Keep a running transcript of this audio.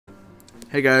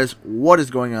Hey guys, what is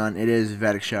going on? It is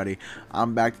Shouty.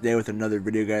 I'm back today with another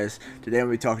video, guys. Today I'm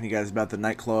going to be talking to you guys about the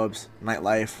nightclubs,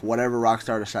 nightlife, whatever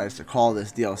Rockstar decides to call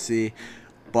this DLC,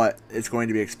 but it's going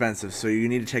to be expensive, so you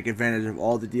need to take advantage of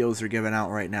all the deals they're giving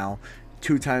out right now.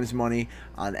 2 times money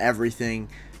on everything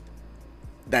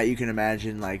that you can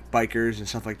imagine, like bikers and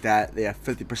stuff like that. They have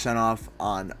 50% off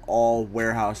on all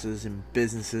warehouses and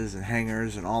businesses and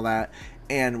hangars and all that.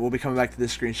 And we'll be coming back to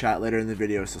this screenshot later in the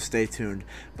video, so stay tuned.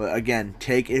 But again,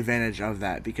 take advantage of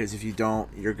that, because if you don't,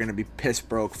 you're going to be piss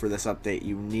broke for this update.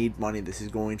 You need money. This is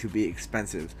going to be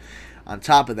expensive. On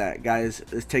top of that, guys,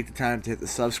 let's take the time to hit the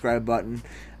subscribe button.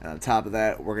 And on top of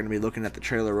that, we're going to be looking at the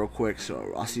trailer real quick,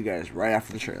 so I'll see you guys right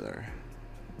after the trailer.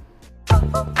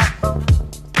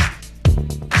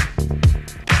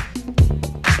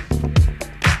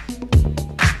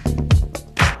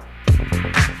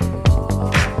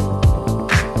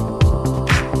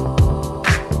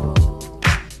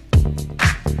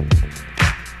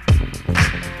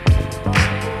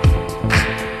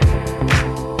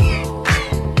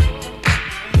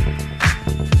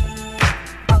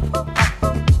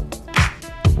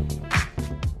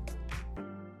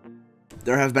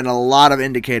 There have been a lot of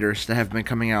indicators that have been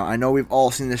coming out. I know we've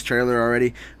all seen this trailer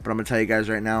already, but I'm going to tell you guys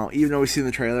right now, even though we've seen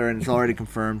the trailer and it's already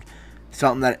confirmed,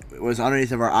 something that was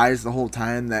underneath of our eyes the whole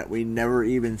time that we never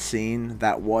even seen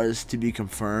that was to be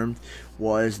confirmed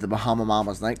was the Bahama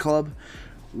Mamas nightclub.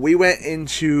 We went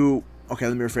into, okay,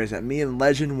 let me rephrase that. Me and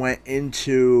Legend went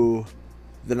into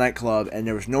the nightclub and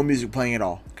there was no music playing at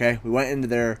all, okay? We went into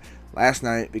there last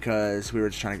night because we were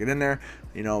just trying to get in there.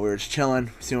 You know, we were just chilling,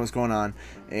 seeing what's going on.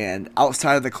 And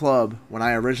outside of the club, when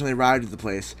I originally arrived at the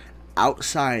place,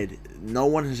 outside, no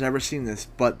one has ever seen this,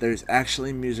 but there's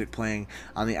actually music playing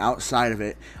on the outside of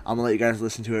it. I'm going to let you guys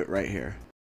listen to it right here.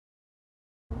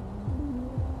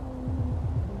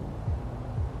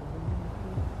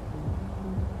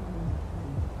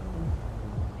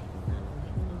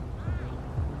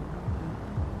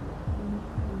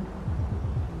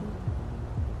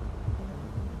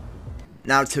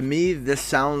 Now, to me, this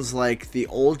sounds like the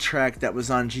old track that was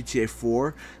on GTA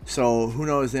 4, so who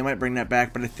knows, they might bring that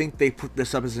back, but I think they put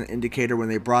this up as an indicator when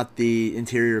they brought the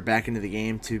interior back into the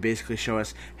game to basically show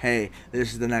us, hey,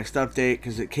 this is the next update,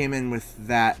 because it came in with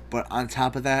that. But on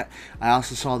top of that, I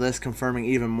also saw this confirming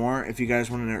even more. If you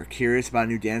guys are curious about a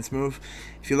new dance move,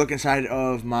 if you look inside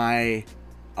of my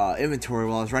inventory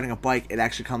while I was riding a bike, it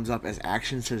actually comes up as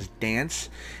action, says dance,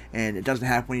 and it doesn't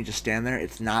happen when you just stand there.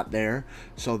 It's not there,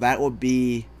 so that will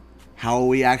be how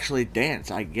we actually dance.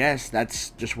 I guess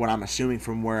that's just what I'm assuming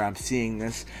from where I'm seeing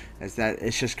this, is that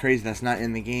it's just crazy that's not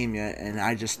in the game yet. And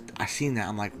I seen that,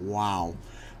 I'm like, wow,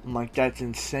 I'm like, that's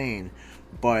insane.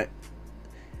 But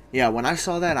yeah, when I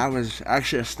saw that, I was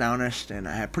actually astonished, and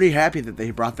I'm pretty happy that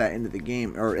they brought that into the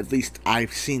game, or at least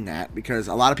I've seen that, because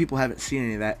a lot of people haven't seen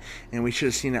any of that, and we should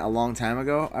have seen it a long time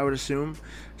ago, I would assume.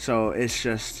 So it's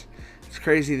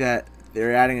crazy that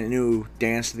they're adding a new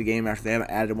dance to the game after they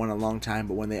haven't added one in a long time.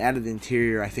 But when they added the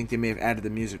interior, I think they may have added the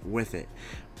music with it.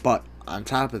 But on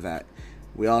top of that,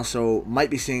 we also might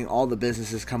be seeing all the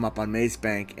businesses come up on Maze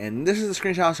Bank, and this is the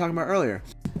screenshot I was talking about earlier.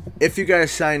 If you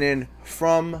guys sign in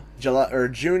from June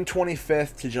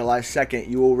 25th to July 2nd,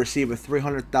 you will receive a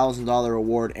 $300,000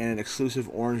 reward and an exclusive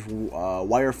orange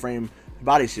wireframe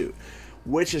bodysuit,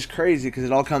 which is crazy because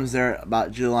it all comes there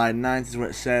about July 9th is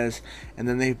what it says. And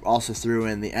then they also threw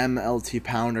in the MLT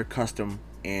Pounder Custom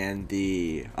and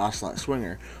the Ocelot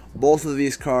Swinger. Both of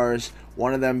these cars,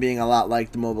 one of them being a lot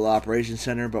like the Mobile Operations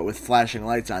Center, but with flashing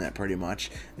lights on it pretty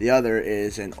much. The other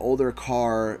is an older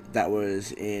car that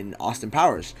was in Austin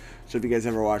Powers. So if you guys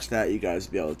ever watched that, you guys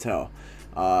will be able to tell.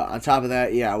 On top of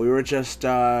that, yeah, we were just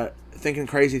thinking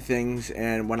crazy things,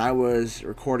 and when I was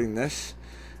recording this,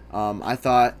 I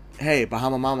thought, hey,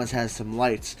 Bahama Mamas has some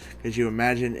lights. Could you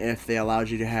imagine if they allowed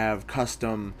you to have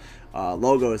custom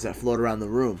logos that float around the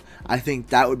room? I think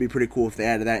that would be pretty cool if they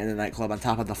added that in the nightclub on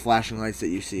top of the flashing lights that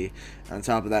you see. On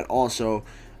top of that, also,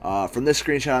 from this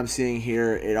screenshot I'm seeing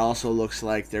here, it also looks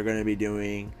like they're going to be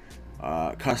doing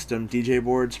custom DJ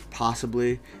boards,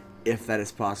 possibly, if that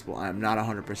is possible. I'm not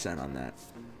 100% on that.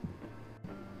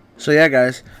 So yeah,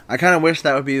 guys, I kind of wish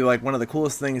that would be like one of the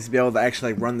coolest things, to be able to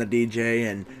actually like run the DJ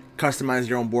and customize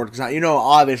your own board, because you know,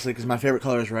 obviously, because my favorite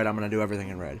color is red, I'm going to do everything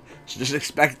in red, so just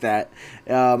expect that.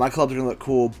 My clubs are going to look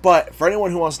cool. But for anyone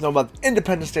who wants to know about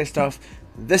Independence Day stuff,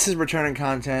 this is returning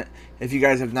content. If you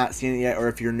guys have not seen it yet, or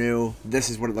if you're new, this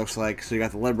is what it looks like. So you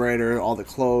got the Liberator, all the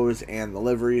clothes, and the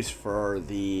liveries for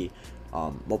the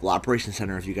Mobile Operations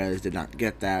Center, if you guys did not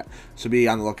get that, so be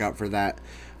on the lookout for that.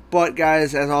 But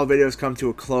guys, as all videos come to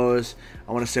a close,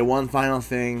 I want to say one final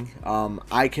thing.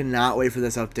 I cannot wait for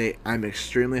this update. I'm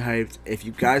extremely hyped. If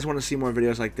you guys want to see more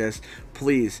videos like this,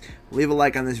 please leave a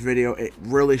like on this video. It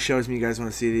really shows me you guys want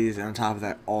to see these. And on top of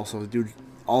that, also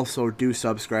do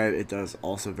subscribe. It does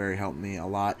also very help me a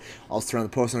lot. Also turn on the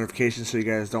post notifications so you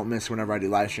guys don't miss whenever I do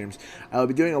live streams. I'll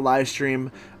be doing a live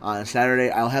stream on Saturday.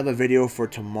 I'll have a video for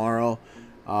tomorrow.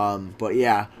 But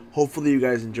yeah, hopefully you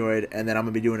guys enjoyed, and then I'm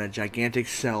gonna be doing a gigantic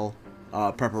cell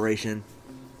preparation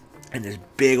and this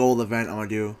big old event I'm gonna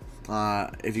do.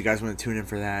 If you guys want to tune in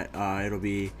for that, it'll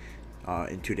be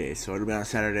in 2 days, so it'll be on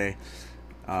Saturday,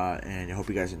 and I hope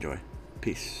you guys enjoy.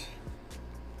 Peace.